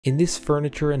In this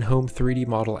Furniture and Home 3D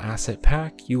Model Asset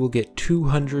Pack, you will get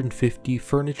 250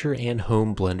 furniture and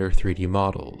home Blender 3D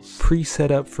models, pre-set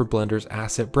up for Blender's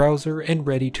asset browser and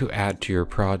ready to add to your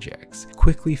projects.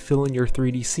 Quickly fill in your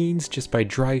 3D scenes just by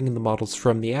dragging the models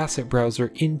from the asset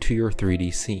browser into your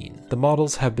 3D scene. The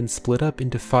models have been split up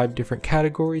into 5 different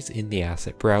categories in the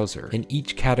asset browser, and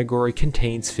each category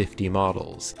contains 50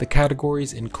 models. The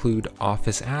categories include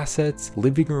office assets,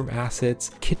 living room assets,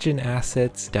 kitchen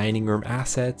assets, dining room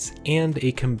assets, and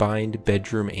a combined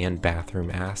bedroom and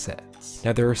bathroom asset.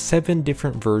 Now there are 7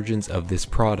 different versions of this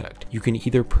product. You can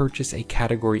either purchase a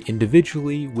category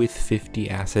individually with 50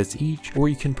 assets each, or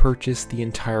you can purchase the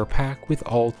entire pack with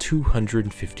all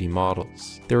 250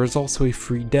 models. There is also a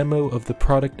free demo of the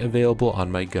product available on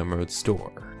my Gumroad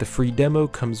store. The free demo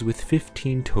comes with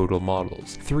 15 total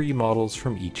models, 3 models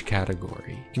from each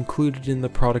category. Included in the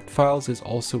product files is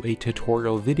also a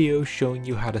tutorial video showing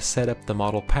you how to set up the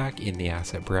model pack in the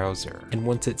asset browser. And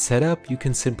once it's set up, you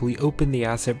can simply open the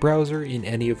asset browser in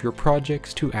any of your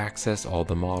projects to access all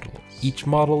the models. Each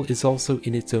model is also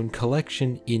in its own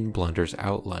collection in Blender's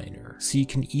Outliner, so you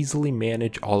can easily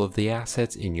manage all of the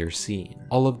assets in your scene.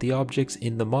 All of the objects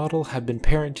in the model have been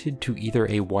parented to either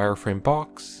a wireframe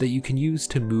box that you can use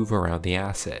to move around the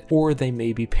asset, or they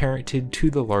may be parented to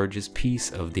the largest piece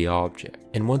of the object.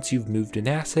 And once you've moved an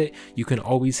asset, you can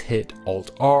always hit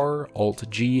Alt-R,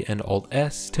 Alt-G, and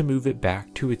Alt-S to move it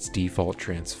back to its default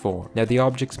transform. Now the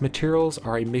object's materials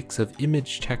are a mix of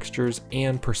image textures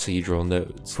and procedural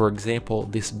nodes. For example,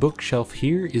 this bookshelf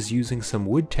here is using some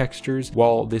wood textures,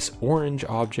 while this orange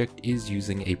object is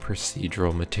using a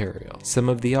procedural material. Some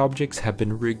of the objects have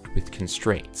been rigged with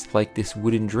constraints, like this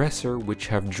wooden dresser, which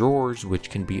have drawers which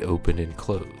can be opened and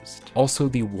closed. Also,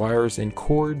 the wires and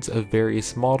cords of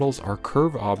various models are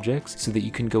curve objects, so that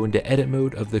you can go into edit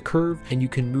mode of the curve and you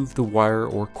can move the wire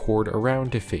or cord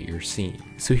around to fit your scene.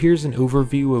 So here's an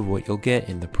overview of what you'll get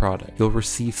in the product. You'll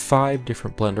receive 5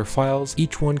 different Blender files,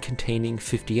 each one containing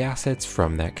 50 assets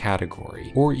from that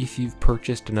category. Or if you've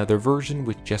purchased another version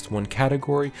with just one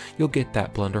category, you'll get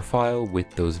that Blender file with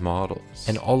those models.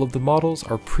 And all of the models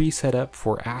are pre-set up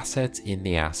for assets in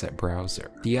the asset browser.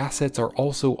 The assets are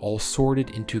also all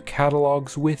sorted into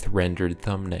catalogs with rendered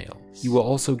thumbnails. You will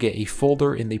also get a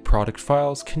folder in the product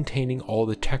files containing all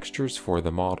the textures for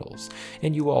the models,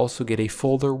 and you will also get a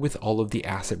folder with all of the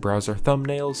asset browser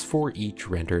thumbnails for each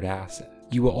rendered asset.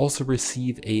 You will also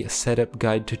receive a setup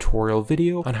guide tutorial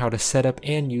video on how to set up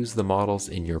and use the models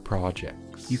in your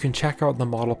projects. You can check out the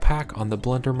model pack on the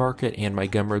Blender Market and my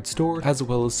Gumroad store, as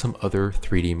well as some other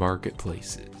 3D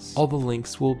marketplaces. All the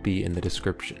links will be in the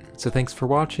description. So thanks for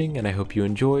watching, and I hope you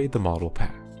enjoy the model pack.